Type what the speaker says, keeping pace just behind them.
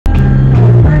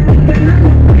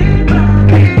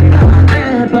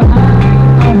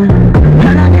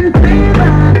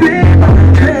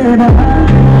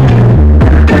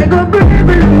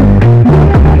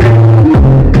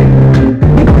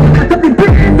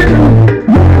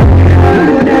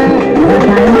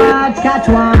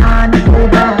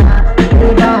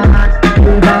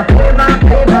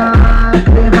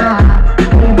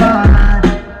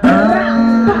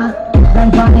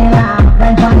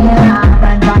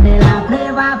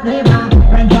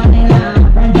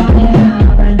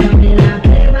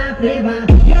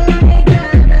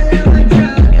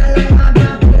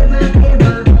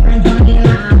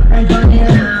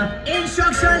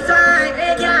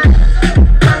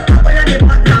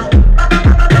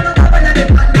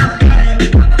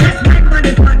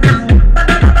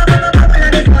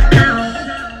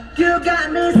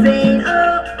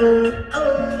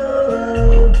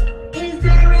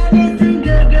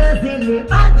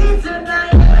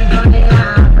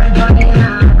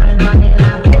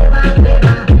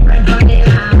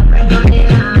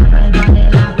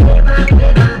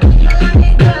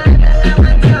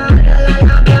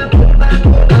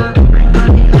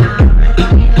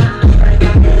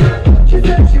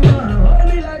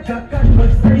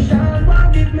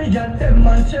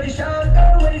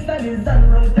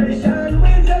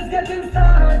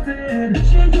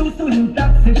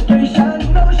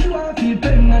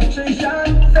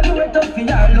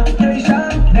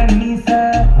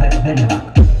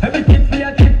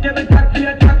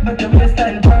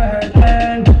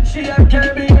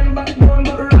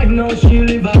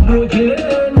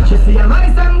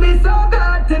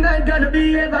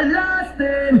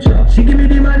everlasting. She give me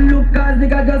the man look cause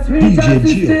nigga just reach her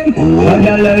system. That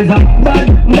girl is a bad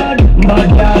girl.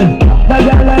 That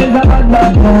girl is a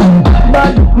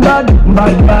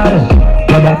bad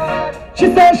girl. She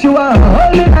said she want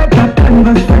hold me like a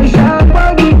conversation.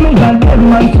 Why give me a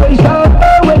demonstration?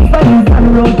 Always studies and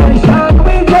rotation.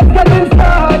 We just getting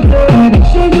started.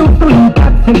 She used to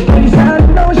intoxication.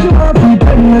 Now she want free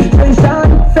penetration.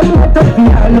 Send me to the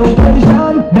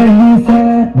location. Then he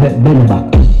said, bend back.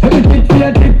 Every tick for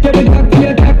your tick, every tack for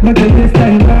your tack. But then you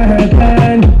stand by her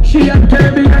plan. She had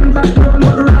Caribbean background,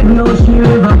 but right now she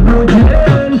live a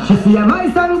Brooklyn. She see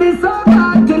my son be so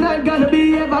bad, tonight gonna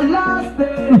be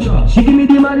everlasting. She give me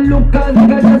the man look cause I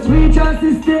got just reach her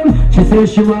system. She say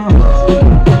she want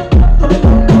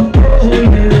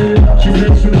she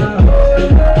say she want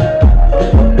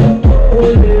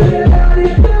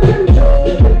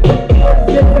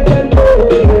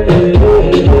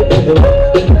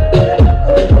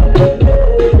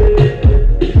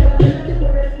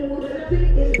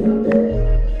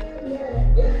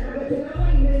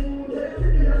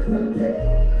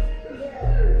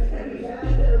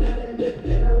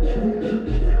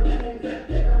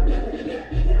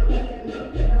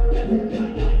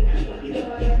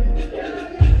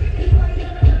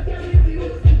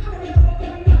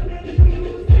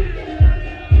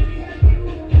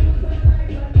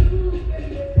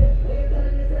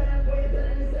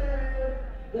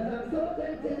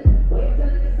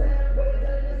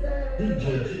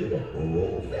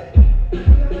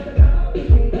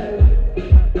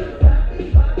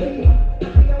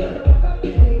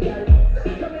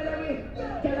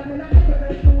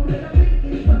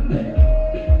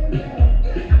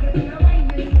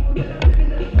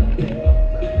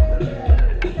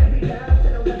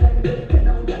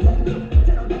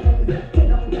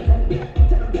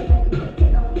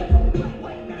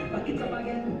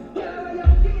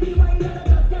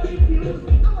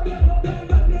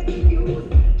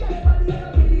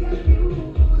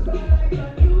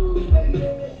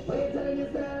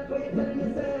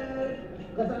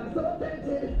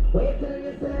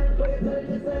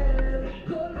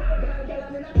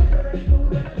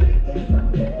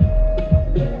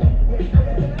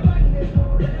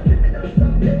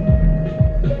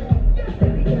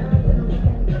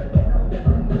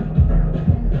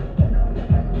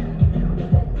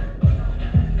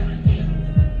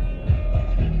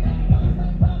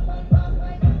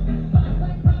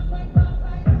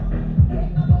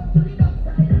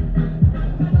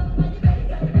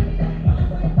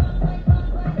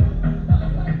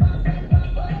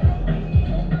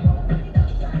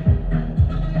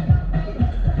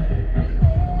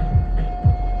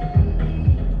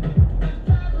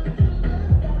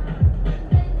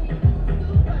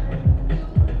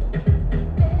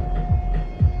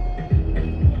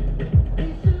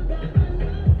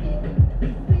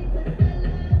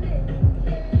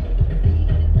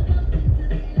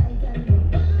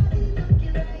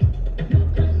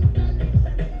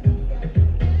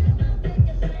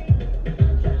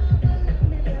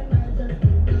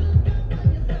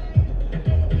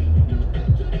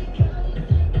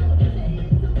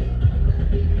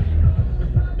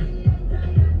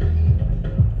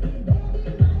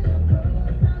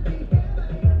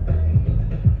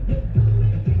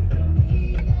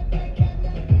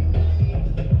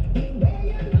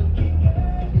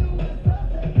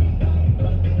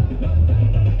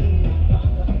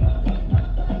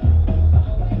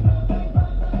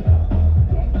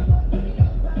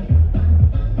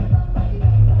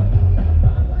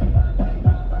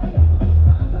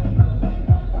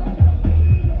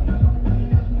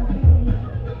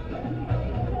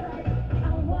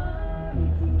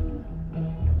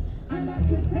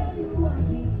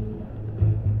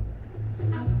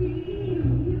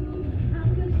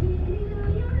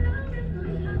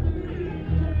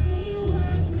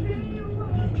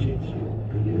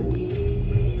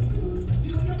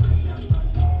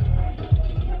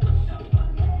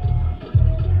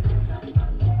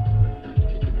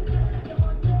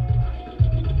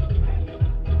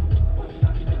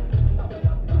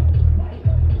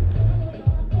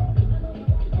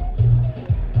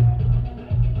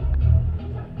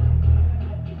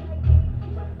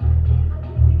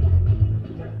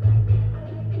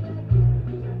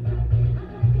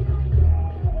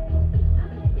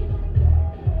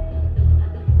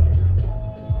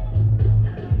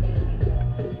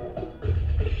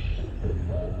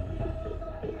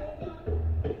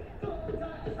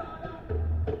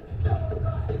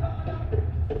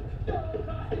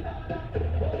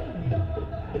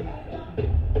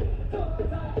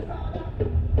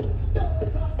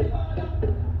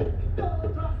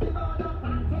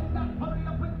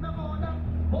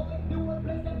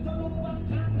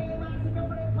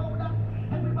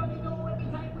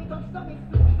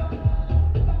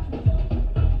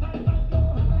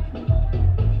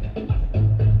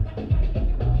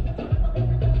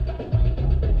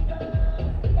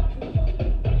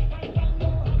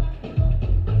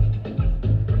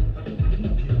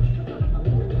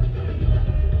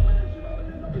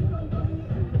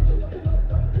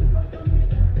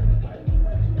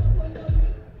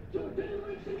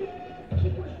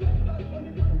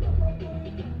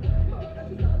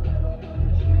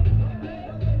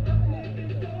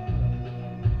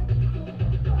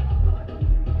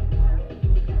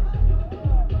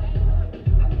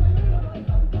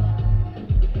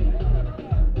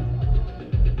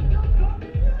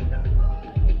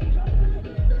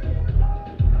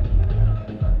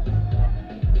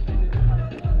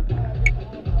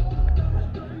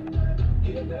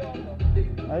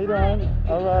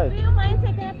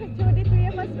get a picture with the three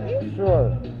of us, please?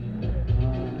 Sure.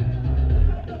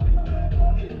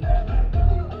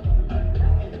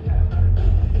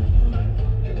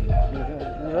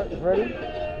 It's ready?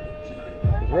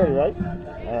 It's ready, right?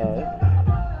 Alright.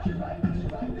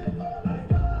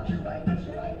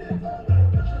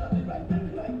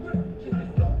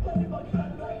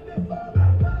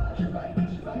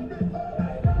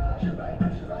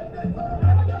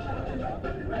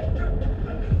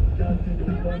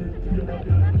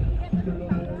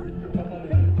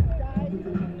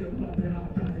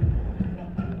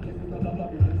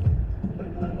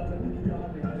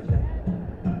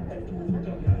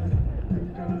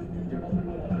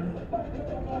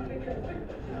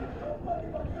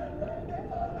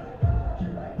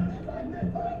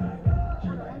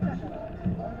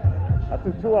 I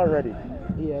took two already.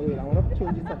 Yeah, wait, I want to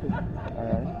change the setting.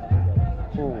 Alright.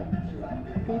 Cool.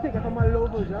 Can you take it from a low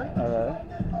version? Alright.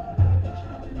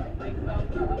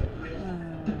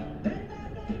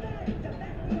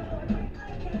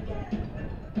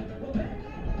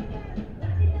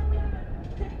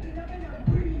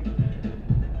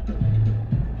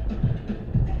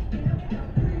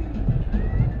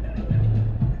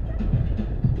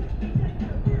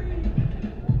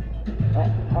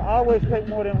 I always take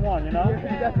more than one, you know?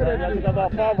 Yeah, definitely. I think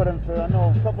about 5 of them, so I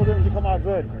know a couple of them should come out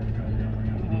good.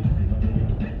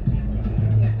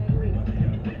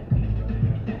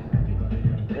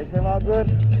 They came out good?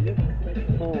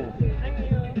 Cool.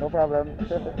 No problem.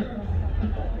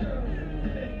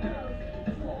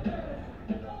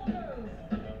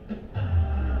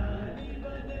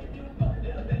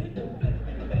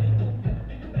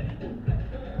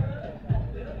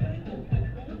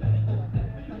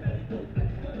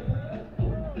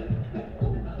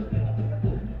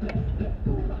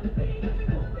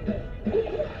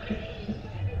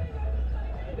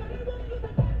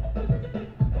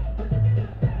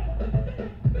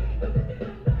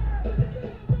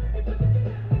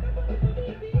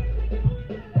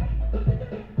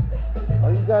 How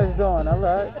you guys doing? All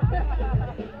right.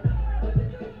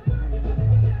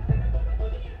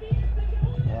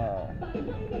 Wow.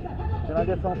 Can I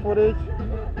get some footage?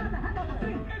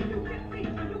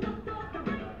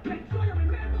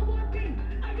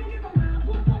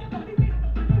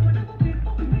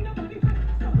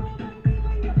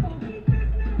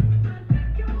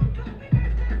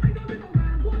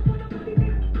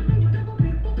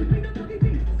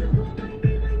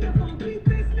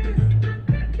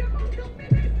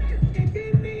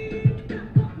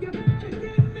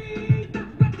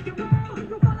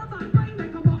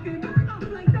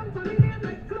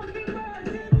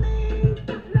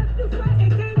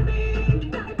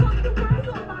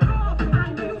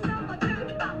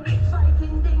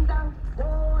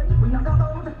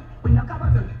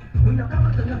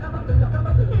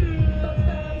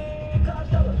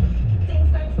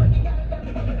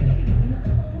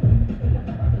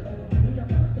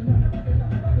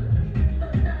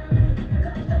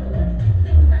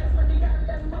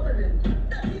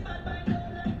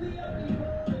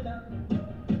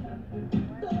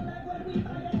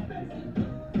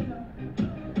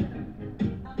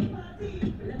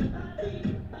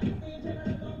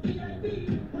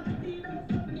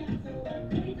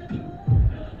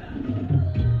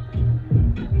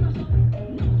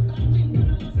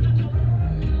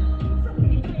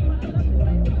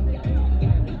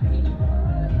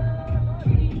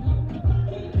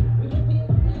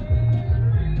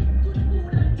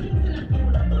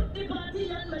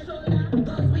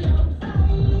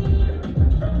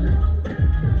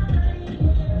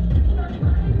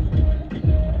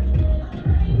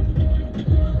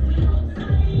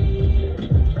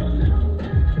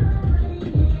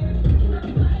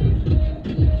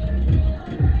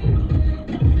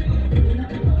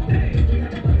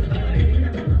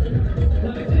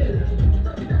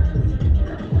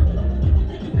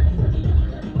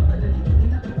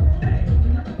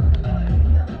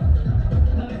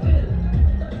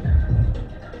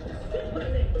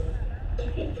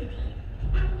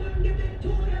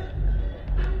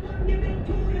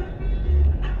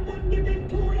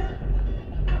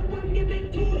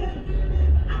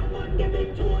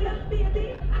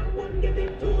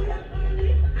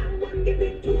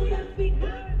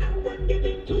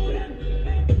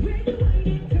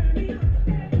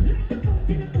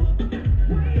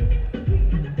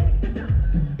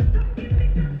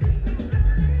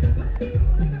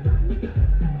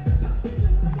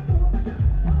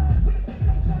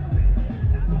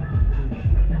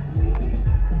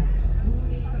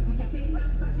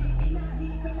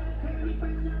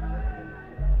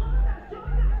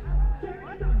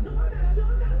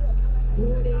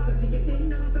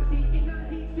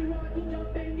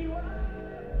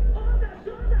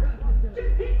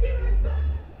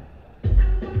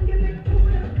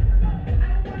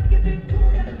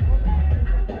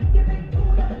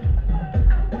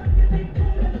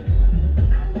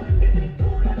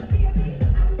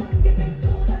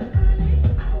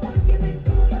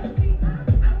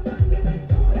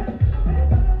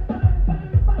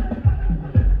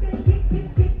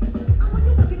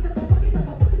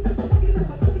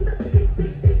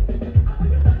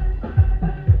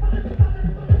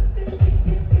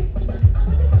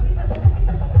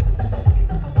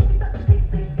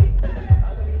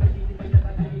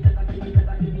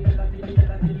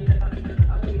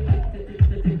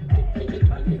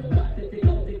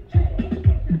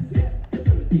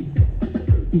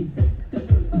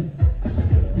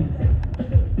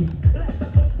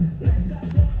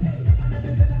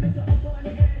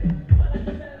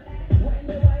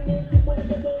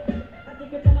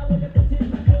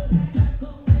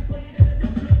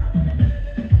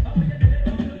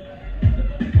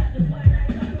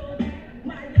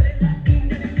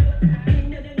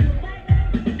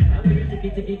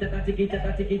 tiki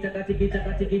taka tiki taka tiki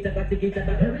taka tiki taka tiki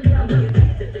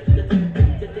taka.